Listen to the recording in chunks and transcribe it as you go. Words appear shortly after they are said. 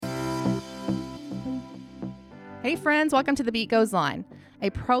Hey friends, welcome to The Beat Goes On, a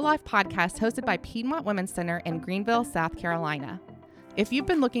pro-life podcast hosted by Piedmont Women's Center in Greenville, South Carolina. If you've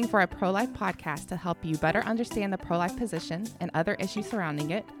been looking for a pro-life podcast to help you better understand the pro-life position and other issues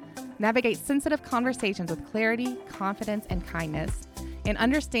surrounding it, navigate sensitive conversations with clarity, confidence, and kindness, and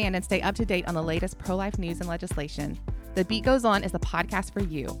understand and stay up to date on the latest pro-life news and legislation, The Beat Goes On is the podcast for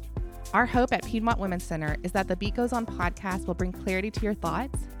you. Our hope at Piedmont Women's Center is that the Beat Goes On podcast will bring clarity to your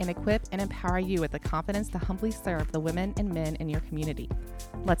thoughts and equip and empower you with the confidence to humbly serve the women and men in your community.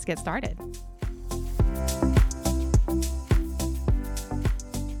 Let's get started.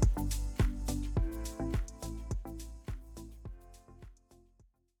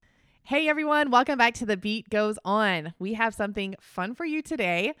 Hey everyone, welcome back to The Beat Goes On. We have something fun for you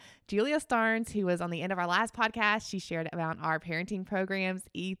today. Julia Starnes, who was on the end of our last podcast, she shared about our parenting programs,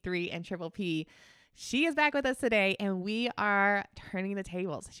 E3 and Triple P. She is back with us today and we are turning the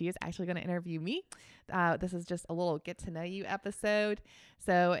tables. She is actually going to interview me. This is just a little get to know you episode.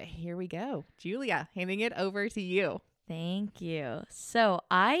 So here we go. Julia, handing it over to you. Thank you. So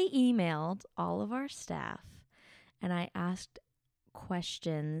I emailed all of our staff and I asked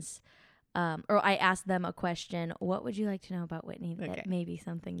questions. Or I asked them a question. What would you like to know about Whitney that may be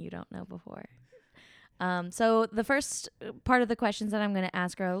something you don't know before? So the first part of the questions that I'm going to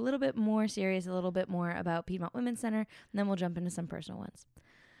ask are a little bit more serious, a little bit more about Piedmont Women's Center, and then we'll jump into some personal ones.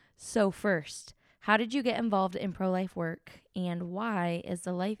 So first, how did you get involved in pro-life work, and why is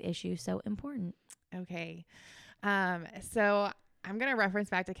the life issue so important? Okay. So I'm going to reference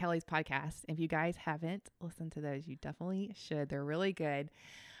back to Kelly's podcast. If you guys haven't listened to those, you definitely should. They're really good.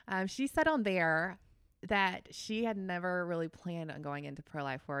 She said on there that she had never really planned on going into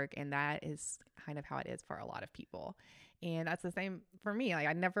pro-life work, and that is kind of how it is for a lot of people. And that's the same for me. Like,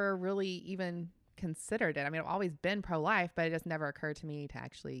 I never really even considered it. I mean, I've always been pro-life, but it just never occurred to me to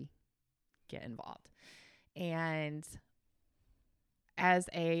actually get involved. And as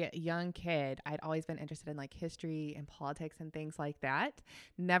a young kid, I'd always been interested in like history and politics and things like that.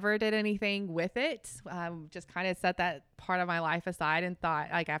 Never did anything with it. Just kind of set that part of my life aside and thought,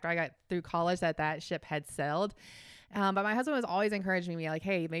 like, after I got through college, that ship had sailed. But my husband was always encouraging me, like,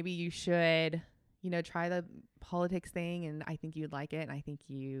 hey, maybe you should, try the politics thing. And I think you'd like it. And I think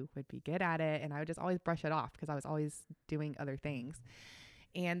you would be good at it. And I would just always brush it off because I was always doing other things.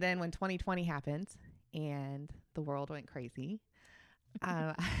 And then when 2020 happened and the world went crazy,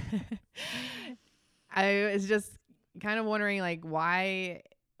 I was just kind of wondering, like, why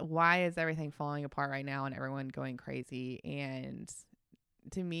is everything falling apart right now and everyone going crazy? And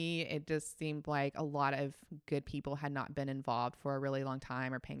to me, it just seemed like a lot of good people had not been involved for a really long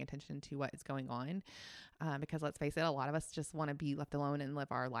time or paying attention to what is going on. Because let's face it, a lot of us just want to be left alone and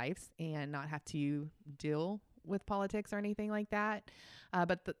live our lives and not have to deal with politics or anything like that.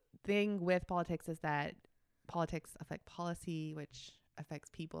 But the thing with politics is that politics affect policy, which affects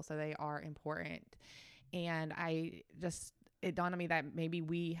people, so they are important. And it dawned on me that maybe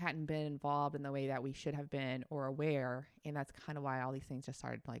we hadn't been involved in the way that we should have been or aware, and that's kind of why all these things just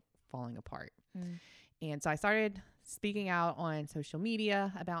started like falling apart. And so I started speaking out on social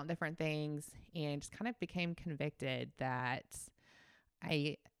media about different things and just kind of became convicted that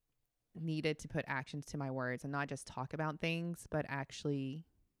I needed to put actions to my words and not just talk about things, but actually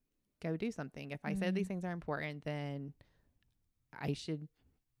go do something. If I said these things are important, then I should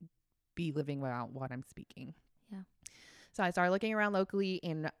be living out what I'm speaking. Yeah. So I started looking around locally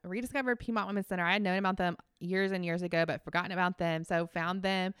and rediscovered Piedmont Women's Center. I had known about them years and years ago, but forgotten about them. So found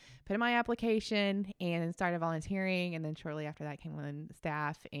them, put in my application, and started volunteering. And then shortly after that came on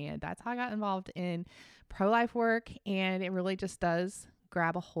staff. And that's how I got involved in pro-life work. And it really just does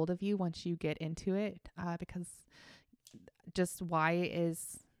grab a hold of you once you get into it, because just why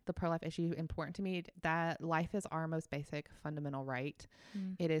is the pro-life issue important to me? That life is our most basic fundamental right.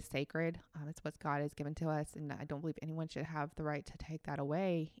 It is sacred. It's what God has given to us, and I don't believe anyone should have the right to take that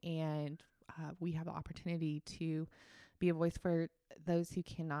away. And we have the opportunity to be a voice for those who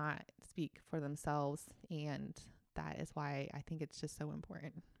cannot speak for themselves, and that is why I think it's just so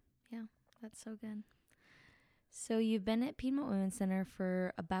important. Yeah, that's so good. So you've been at Piedmont Women's Center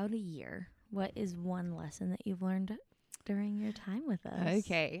for about a year. What is one lesson that you've learned during your time with us?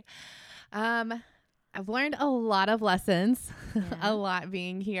 Okay. I've learned a lot of lessons, Yeah. a lot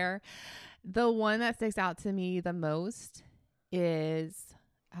being here. The one that sticks out to me the most is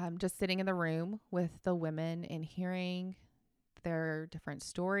just sitting in the room with the women and hearing their different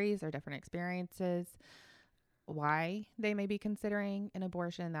stories, their different experiences, why they may be considering an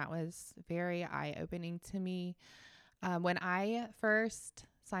abortion. That was very eye-opening to me. When I first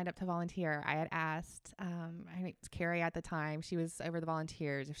signed up to volunteer, I had asked, I think it's Carrie at the time, she was over the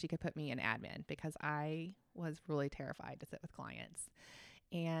volunteers, if she could put me in admin because I was really terrified to sit with clients.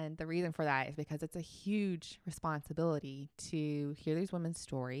 And the reason for that is because it's a huge responsibility to hear these women's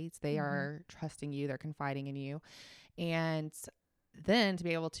stories. They are trusting you, they're confiding in you. And then to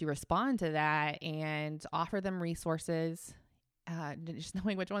be able to respond to that and offer them resources, just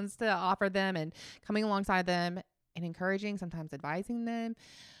knowing which ones to offer them and coming alongside them and encouraging, sometimes advising them,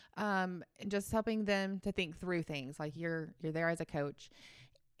 and just helping them to think through things. Like you're there as a coach,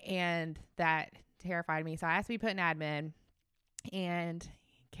 and that terrified me. So I asked to be put in admin, and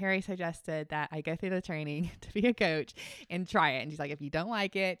Carrie suggested that I go through the training to be a coach and try it. And she's like, if you don't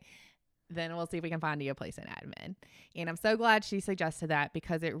like it, then we'll see if we can find you a place in admin. And I'm so glad she suggested that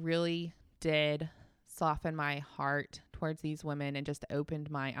because it really did soften my heart towards these women and just opened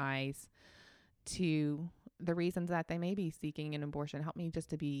my eyes to the reasons that they may be seeking an abortion. Helped me just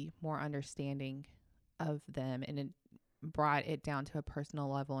to be more understanding of them, and it brought it down to a personal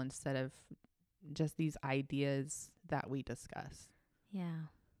level instead of just these ideas that we discuss. Yeah.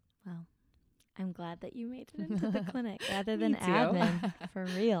 Well, I'm glad that you made it into the clinic rather than Me too. admin, for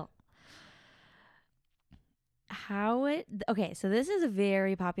real. Okay, so this is a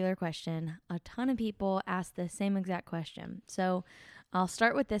very popular question. A ton of people ask the same exact question. So I'll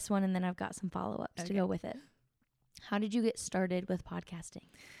start with this one, and then I've got some follow-ups to go with it. How did you get started with podcasting?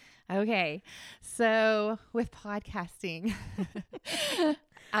 Okay, so with podcasting,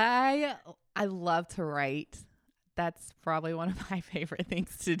 I love to write. That's probably one of my favorite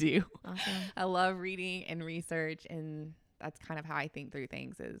things to do. Awesome. I love reading and research, and that's kind of how I think through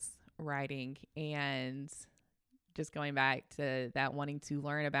things, is writing. And just going back to that, wanting to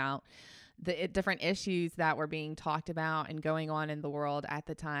learn about the different issues that were being talked about and going on in the world at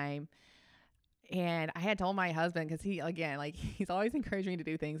the time. And I had told my husband, because he, again, like, he's always encouraged me to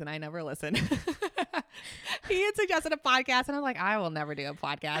do things and I never listen. He had suggested a podcast and I'm like, I will never do a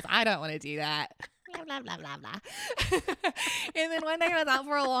podcast. I don't want to do that. Blah, blah, blah, blah, blah. And then one day I was out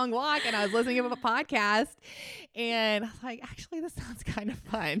for a long walk and I was listening to a podcast and I was like, actually, this sounds kind of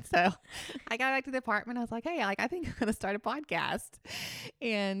fun. So I got back to the apartment. I was like, hey, I think I'm going to start a podcast.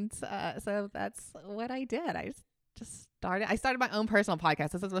 And so that's what I did. I started my own personal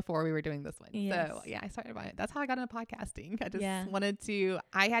podcast. This was before we were doing this one. Yes. So yeah, I started that's how I got into podcasting. I just wanted to,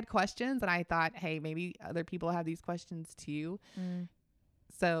 I had questions and I thought, hey, maybe other people have these questions too.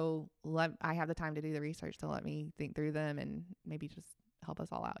 So I have the time to do the research to let me think through them and maybe just help us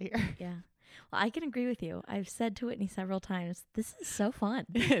all out here. Yeah. Well, I can agree with you. I've said to Whitney several times, this is so fun.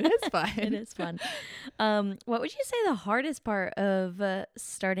 It is fun. It is fun. What would you say the hardest part of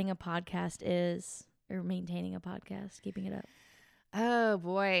starting a podcast is, or maintaining a podcast, keeping it up? Oh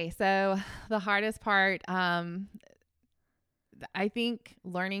boy. So the hardest part, I think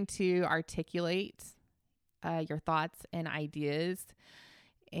learning to articulate your thoughts and ideas.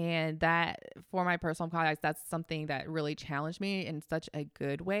 And that, for my personal podcast, that's something that really challenged me in such a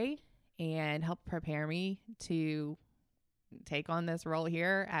good way and helped prepare me to take on this role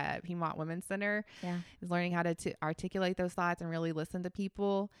here at Piedmont Women's Center. Yeah. Is learning how to articulate those thoughts and really listen to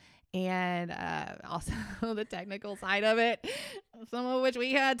people. And also the technical side of it, some of which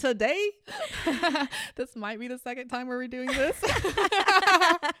we had today. This might be the second time we're doing this.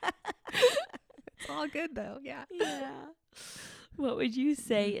 It's all good though. Yeah. Yeah. What would you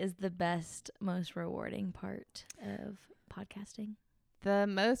say is the best, most rewarding part of podcasting? The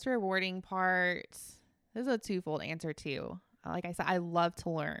most rewarding part, this is a twofold answer too. Like I said, I love to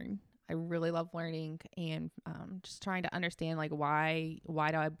learn. I really love learning and just trying to understand, like, why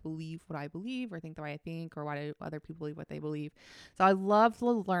do I believe what I believe or think the way I think, or why do other people believe what they believe. So I love the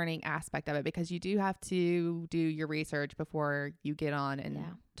learning aspect of it because you do have to do your research before you get on and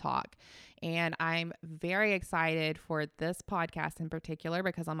talk. And I'm very excited for this podcast in particular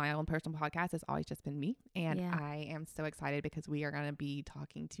because on my own personal podcast, it's always just been me. And I am so excited because we are going to be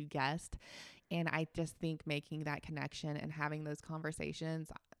talking to guests. And I just think making that connection and having those conversations,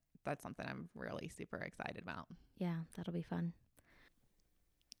 that's something I'm really super excited about. Yeah, that'll be fun.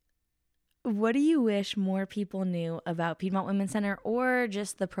 What do you wish more people knew about Piedmont Women's Center or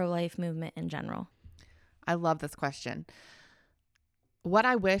just the pro-life movement in general? I love this question. What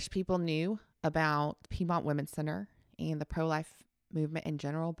I wish people knew about Piedmont Women's Center and the pro-life movement in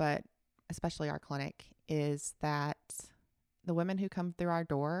general, but especially our clinic, is that the women who come through our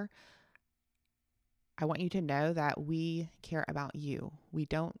door, I want you to know that we care about you. We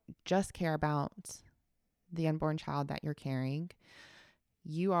don't just care about the unborn child that you're carrying.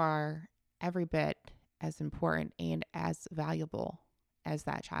 You are every bit as important and as valuable as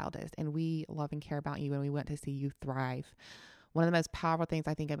that child is. And we love and care about you, and we want to see you thrive. one of the most powerful things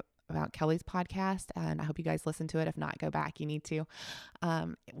I think about Kelly's podcast, and I hope you guys listen to it. If not, go back. You need to,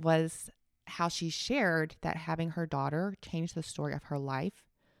 was how she shared that having her daughter change the story of her life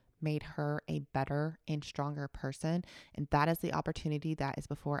made her a better and stronger person. And that is the opportunity that is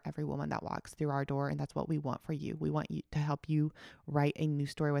before every woman that walks through our door. And that's what we want for you. We want you to help you write a new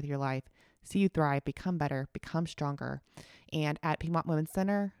story with your life, see you thrive, become better, become stronger. And at Piedmont Women's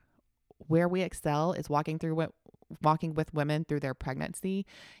Center, where we excel is walking with women through their pregnancy,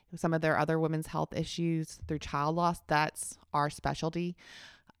 some of their other women's health issues, through child loss. That's our specialty.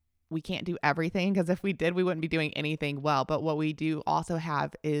 We can't do everything, because if we did, we wouldn't be doing anything well. But what we do also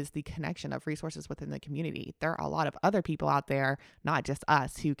have is the connection of resources within the community. There are a lot of other people out there, not just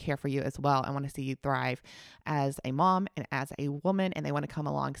us, who care for you as well and want to see you thrive as a mom and as a woman, and they want to come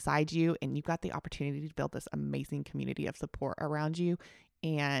alongside you. And you've got the opportunity to build this amazing community of support around you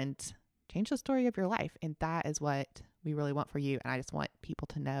and change the story of your life. And that is what we really want for you. And I just want people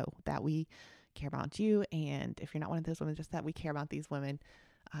to know that we care about you. And if you're not one of those women, just that we care about these women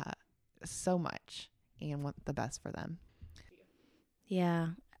so much and want the best for them. Yeah.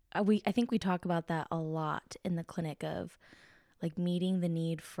 I think we talk about that a lot in the clinic, of like meeting the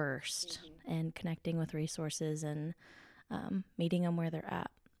need first and connecting with resources and meeting them where they're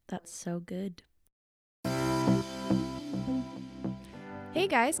at. That's so good. Hey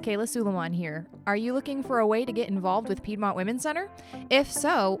guys, Kayla Suleiman here. Are you looking for a way to get involved with Piedmont Women's Center? If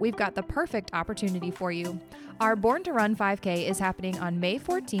so, we've got the perfect opportunity for you. Our Born to Run 5K is happening on May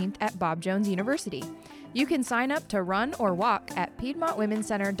 14th at Bob Jones University. You can sign up to run or walk at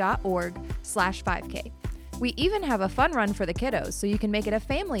piedmontwomencenter.org/5K. We even have a fun run for the kiddos, so you can make it a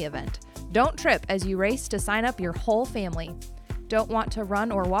family event. Don't trip as you race to sign up your whole family. Don't want to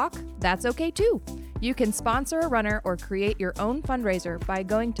run or walk? That's okay too. You can sponsor a runner or create your own fundraiser by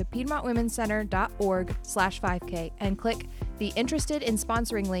going to piedmontwomencenter.org/5K and click the Interested in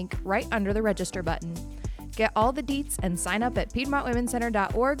Sponsoring link right under the register button. Get all the deets and sign up at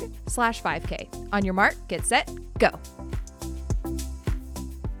piedmontwomencenter.org/5K. On your mark, get set, go.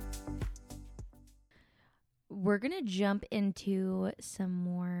 We're going to jump into some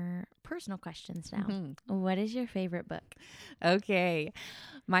more personal questions now. What is your favorite book? Okay.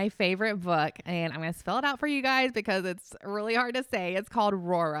 My favorite book, and I'm going to spell it out for you guys because it's really hard to say. It's called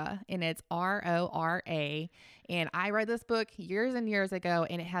Rora, and it's Rora. And I read this book years and years ago,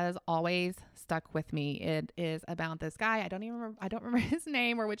 and it has always stuck with me. It is about this guy. I don't remember his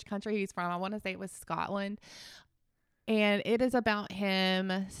name or which country he's from. I want to say it was Scotland. And it is about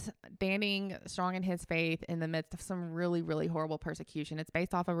him standing strong in his faith in the midst of some really, really horrible persecution. It's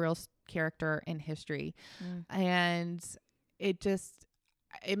based off a real character in history. And it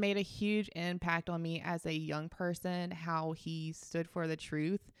made a huge impact on me as a young person, how he stood for the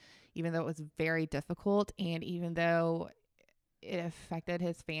truth, even though it was very difficult. And even though it affected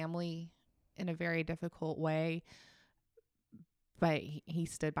his family in a very difficult way, but he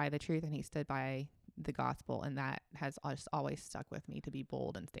stood by the truth and he stood by the gospel, and that has just always stuck with me, to be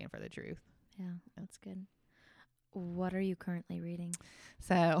bold and stand for the truth. Yeah, that's good. What are you currently reading?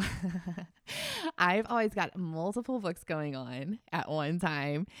 So I've always got multiple books going on at one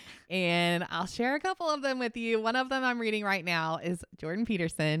time, and I'll share a couple of them with you. One of them I'm reading right now is Jordan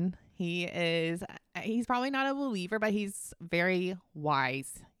Peterson. He's probably not a believer, but he's very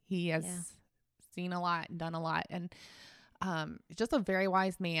wise. He has seen a lot, done a lot, and just a very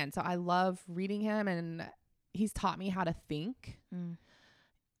wise man. So I love reading him, and he's taught me how to think.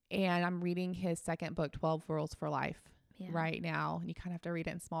 And I'm reading his second book, 12 Rules for Life, right now. And you kind of have to read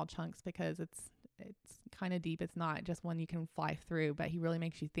it in small chunks because it's kind of deep. It's not just one you can fly through, but he really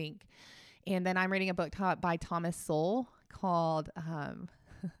makes you think. And then I'm reading a book by Thomas Sowell called, I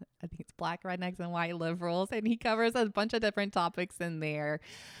think it's Black Rednecks and White Liberals. And he covers a bunch of different topics in there.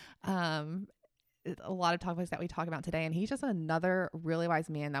 A lot of topics that we talk about today, and he's just another really wise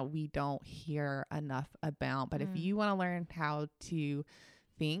man that we don't hear enough about. But if you want to learn how to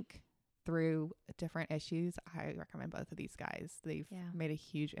think through different issues, I recommend both of these guys. They've made a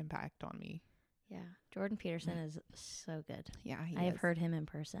huge impact on me. Yeah, Jordan Peterson is so good. Yeah, I've heard him in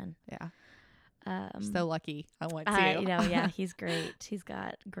person. Yeah, so lucky. I want to. He's great. He's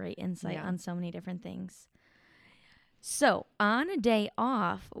got great insight on so many different things. So, on a day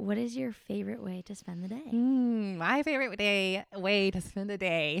off, what is your favorite way to spend the day? My favorite way to spend a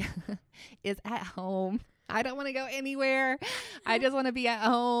day is at home. I don't want to go anywhere. I just want to be at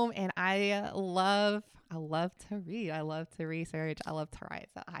home, and I love to read. I love to research. I love to write.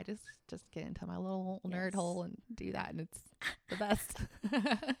 So I just get into my little nerd hole and do that, and it's the best.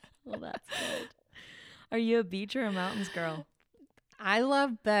 Well, that's good. Are you a beach or a mountains girl? I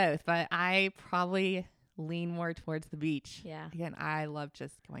love both, but I probably lean more towards the beach. Yeah. Again, I love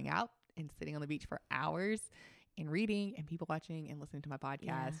just going out and sitting on the beach for hours and reading and people watching and listening to my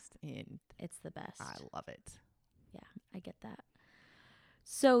podcast. And It's the best. I love it. Yeah, I get that.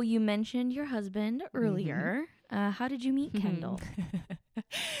 So you mentioned your husband earlier. How did you meet Kendall?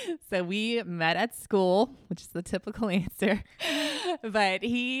 So we met at school, which is the typical answer. But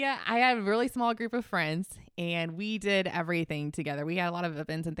I had a really small group of friends and we did everything together. We had a lot of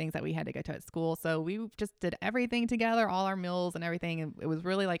events and things that we had to go to at school. So we just did everything together, all our meals and everything. And it was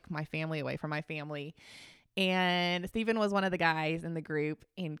really like my family away from my family. And Stephen was one of the guys in the group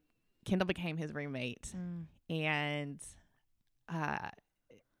and Kendall became his roommate. And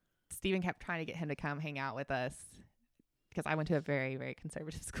Stephen kept trying to get him to come hang out with us because I went to a very, very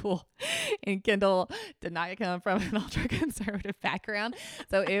conservative school and Kendall did not come from an ultra conservative background.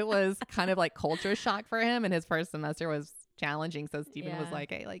 So it was kind of like culture shock for him. And his first semester was challenging. So Stephen was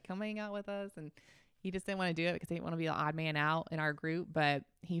like, hey, like come hang out with us. And he just didn't want to do it because he didn't want to be the odd man out in our group. But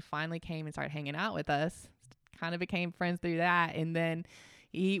he finally came and started hanging out with us, kind of became friends through that. And then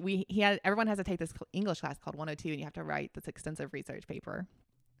everyone has to take this English class called 102 and you have to write this extensive research paper.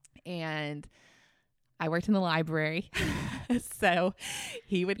 And I worked in the library. So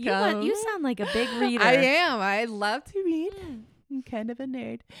he would come. You sound like a big reader. I am. I love to read. I'm kind of a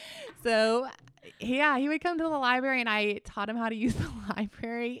nerd. So yeah, he would come to the library and I taught him how to use the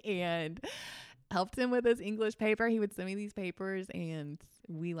library and helped him with his English paper. He would send me these papers and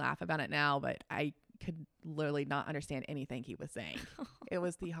we laugh about it now, but I could literally not understand anything he was saying. It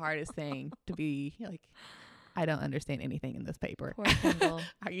was the hardest thing to be like, I don't understand anything in this paper. Poor Kendall.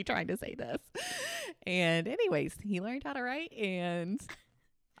 Are you trying to say this? And anyways, he learned how to write and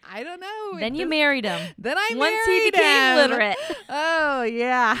I don't know. Then you married him. Then I Once married he became him. literate. Oh,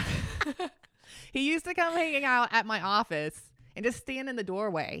 yeah. He used to come hanging out at my office and just stand in the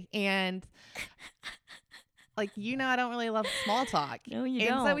doorway. And like, I don't really love small talk. No, you and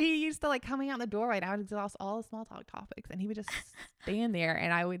don't. So he used to like coming out the doorway and I would exhaust all the small talk topics and he would just stand there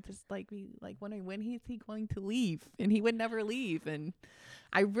and I would just like be like wondering when is he going to leave, and he would never leave. And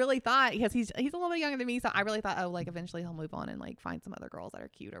I really thought, because he's a little bit younger than me, so I really thought, oh, like eventually he'll move on and like find some other girls that are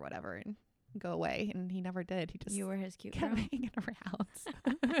cute or whatever and go away. And he never did. He just You were his cute kept girl. hanging around.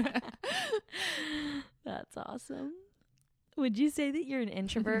 That's awesome. Would you say that you're an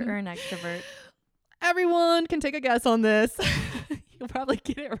introvert or an extrovert? Everyone can take a guess on this. You'll probably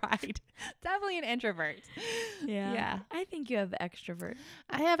get it right. Definitely an introvert. Yeah. I think you have extrovert.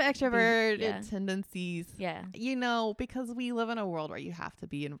 I have extrovert tendencies. Yeah. Because we live in a world where you have to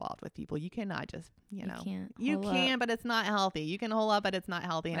be involved with people. You cannot just, You can't. You hole can, up. but it's not healthy. You can hole up, but it's not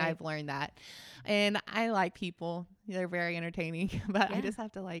healthy. And Right. I've learned that. And I like people. They're very entertaining. But I Yeah. just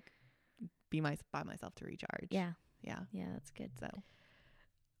have to like be by myself to recharge. Yeah. Yeah. Yeah, that's good. So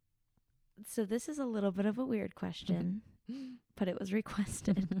So this is a little bit of a weird question, but it was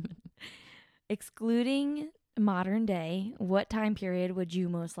requested. Excluding modern day, what time period would you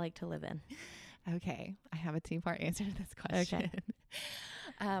most like to live in? Okay, I have a two-part answer to this question. Okay.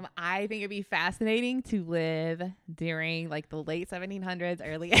 I think it'd be fascinating to live during like the late 1700s,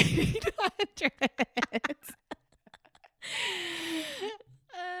 early 1800s.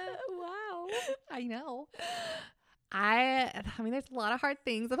 Wow. I know. I mean, there's a lot of hard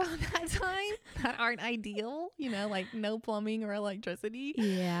things about that time that aren't ideal, like no plumbing or electricity.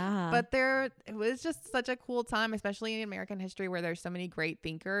 Yeah. But it was just such a cool time, especially in American history where there's so many great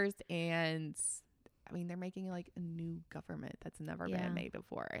thinkers. And I mean, they're making like a new government that's never been made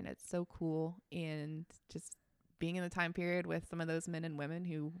before. And it's so cool. And just being in the time period with some of those men and women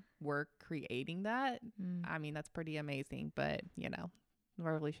who were creating that, I mean, that's pretty amazing. But, the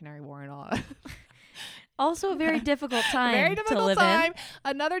Revolutionary War and all. Also a very difficult time. Very to difficult live time.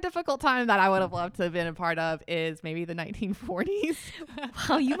 Another difficult time that I would have loved to have been a part of is maybe the 1940s.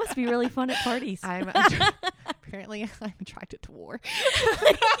 Wow, you must be really fun at parties. Apparently I'm attracted to war.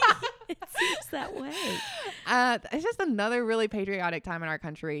 It seems that way. It's just another really patriotic time in our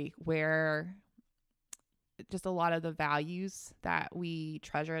country where just a lot of the values that we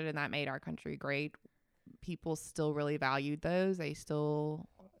treasured and that made our country great, people still really valued those.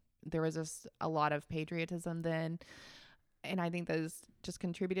 There was just a lot of patriotism then. And I think those just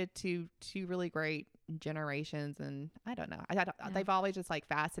contributed to two really great generations. And I don't know. They've always just like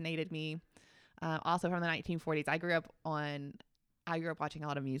fascinated me. Also from the 1940s, I grew up watching a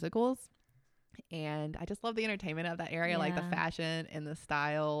lot of musicals. And I just love the entertainment of that area, like the fashion and the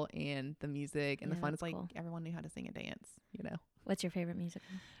style and the music and the fun. It's like everyone knew how to sing and dance, What's your favorite musical?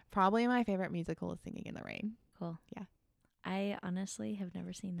 Probably my favorite musical is Singing in the Rain. Cool. Yeah. I honestly have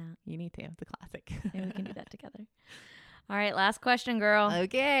never seen that. You need to. It's a classic. Maybe we can do that together. All right, last question, girl.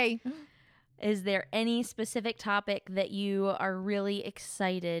 Okay. Is there any specific topic that you are really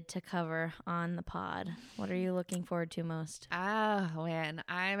excited to cover on the pod? What are you looking forward to most? Oh, man.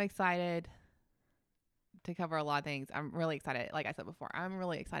 I'm excited to cover a lot of things. I'm really excited. Like I said before, I'm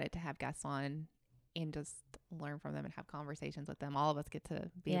really excited to have guests on and just learn from them and have conversations with them. All of us get to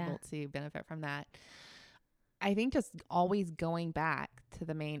be able to benefit from that. I think just always going back to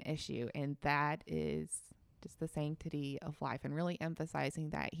the main issue, and that is just the sanctity of life, and really emphasizing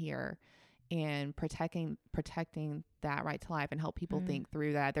that here and protecting that right to life, and help people think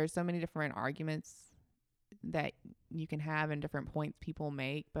through that. There's so many different arguments that you can have and different points people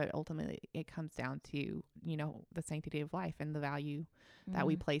make, but ultimately it comes down to, you know, the sanctity of life and the value that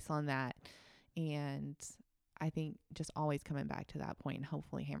we place on that. And I think just always coming back to that point and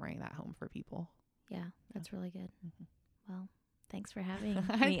hopefully hammering that home for people. Yeah, that's really good. Well, thanks for having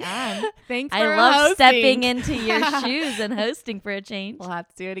me on. Thanks for I love hosting. stepping into your shoes and hosting for a change. We'll have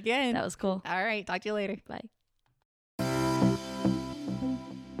to do it again. That was cool. All right. Talk to you later. Bye.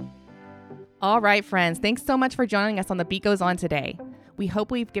 All right, friends. Thanks so much for joining us on The Beat Goes On today. We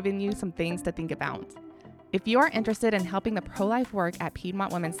hope we've given you some things to think about. If you are interested in helping the pro-life work at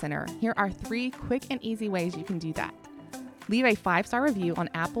Piedmont Women's Center, here are 3 quick and easy ways you can do that. Leave a 5-star review on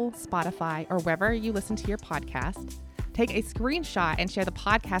Apple, Spotify, or wherever you listen to your podcast. Take a screenshot and share the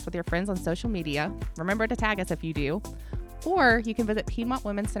podcast with your friends on social media. Remember to tag us if you do. Or you can visit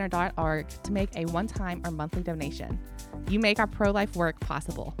PiedmontWomenCenter.org to make a one-time or monthly donation. You make our pro-life work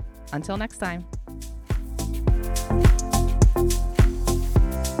possible. Until next time.